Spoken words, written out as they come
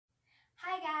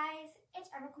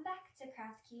welcome back to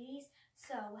Craft Cuties.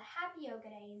 So, happy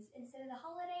yoga days. Instead of the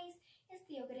holidays, it's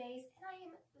the yoga days, and I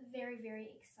am very,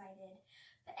 very excited.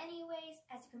 But anyways,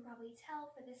 as you can probably tell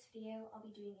for this video, I'll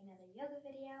be doing another yoga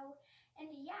video.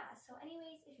 And yeah, so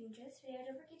anyways, if you enjoyed this video,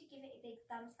 don't forget to give it a big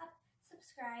thumbs up,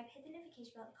 subscribe, hit the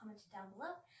notification bell, and comment down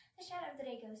below. The shout out of the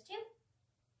day goes to.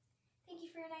 Thank you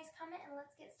for your nice comment, and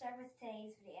let's get started with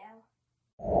today's video.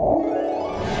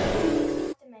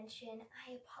 To mention,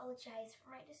 I apologize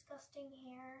for my disgusting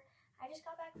hair. I just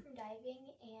got back from diving,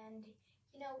 and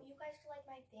you know, you guys are like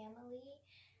my family.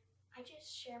 I just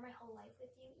share my whole life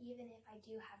with you, even if I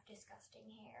do have disgusting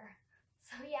hair.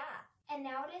 So yeah, and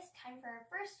now it is time for our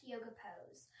first yoga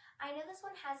pose. I know this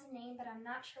one has a name, but I'm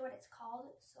not sure what it's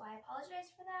called, so I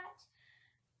apologize for that.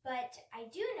 But I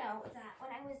do know that when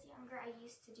I was younger, I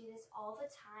used to do this all the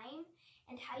time.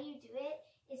 And how you do it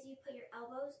is you put your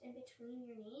elbows in between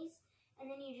your knees, and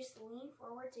then you just lean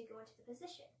forward to go into the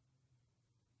position.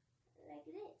 Like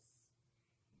this.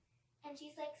 And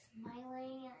she's like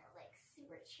smiling and like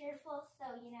super cheerful,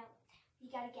 so you know,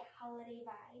 you gotta get holiday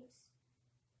vibes.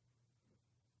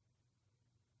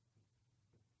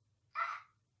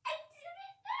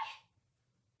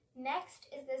 Next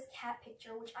is this cat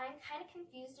picture, which I'm kind of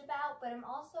confused about, but I'm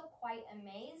also quite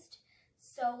amazed.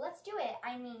 So let's do it.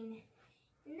 I mean,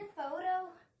 in the photo,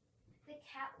 the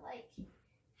cat like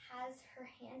has her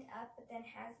hand up, but then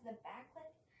has the back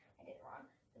leg, I did it wrong,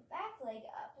 the back leg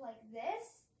up like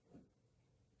this.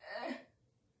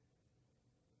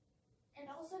 And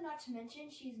also, not to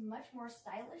mention, she's much more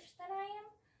stylish than I am.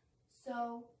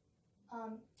 So,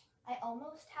 I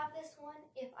almost have this one.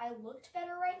 If I looked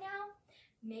better right now,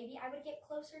 maybe I would get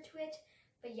closer to it,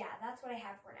 but yeah, that's what I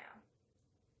have for now.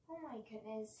 Oh my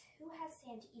goodness, who has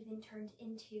Santa even turned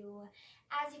into?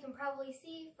 As you can probably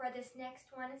see, for this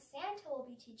next one, Santa will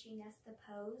be teaching us the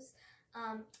pose.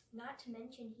 Not to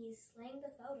mention, he's slaying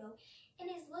the photo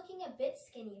and is looking a bit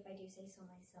skinny, if I do say so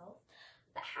myself.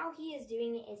 But how he is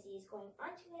doing it is he's going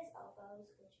onto his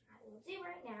elbows, which I will do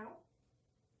right now.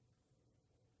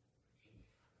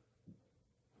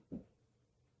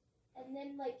 And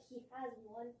then, like, he has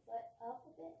one foot up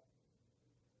a bit.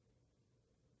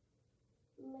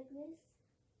 Like this.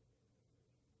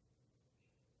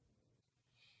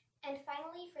 And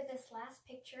finally, for this last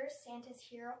picture, Santa's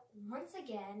here once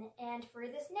again. And for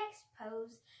this next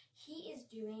pose, he is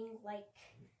doing, like,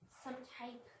 some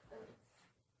type of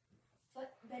foot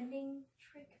bending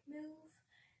trick move.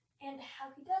 And how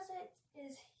he does it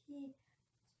is he's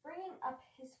bringing up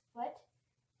his foot,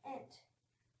 and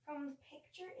from the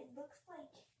picture, it looks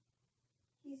like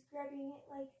he's grabbing it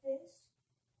like this,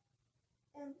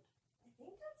 and I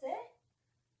think that's it.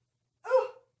 Oh!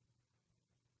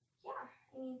 Yeah,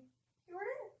 I mean, here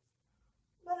it is.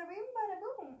 Bada boom, bada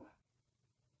boom.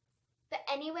 But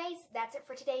anyways, that's it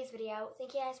for today's video.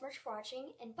 Thank you guys so much for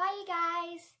watching, and bye, you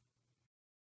guys!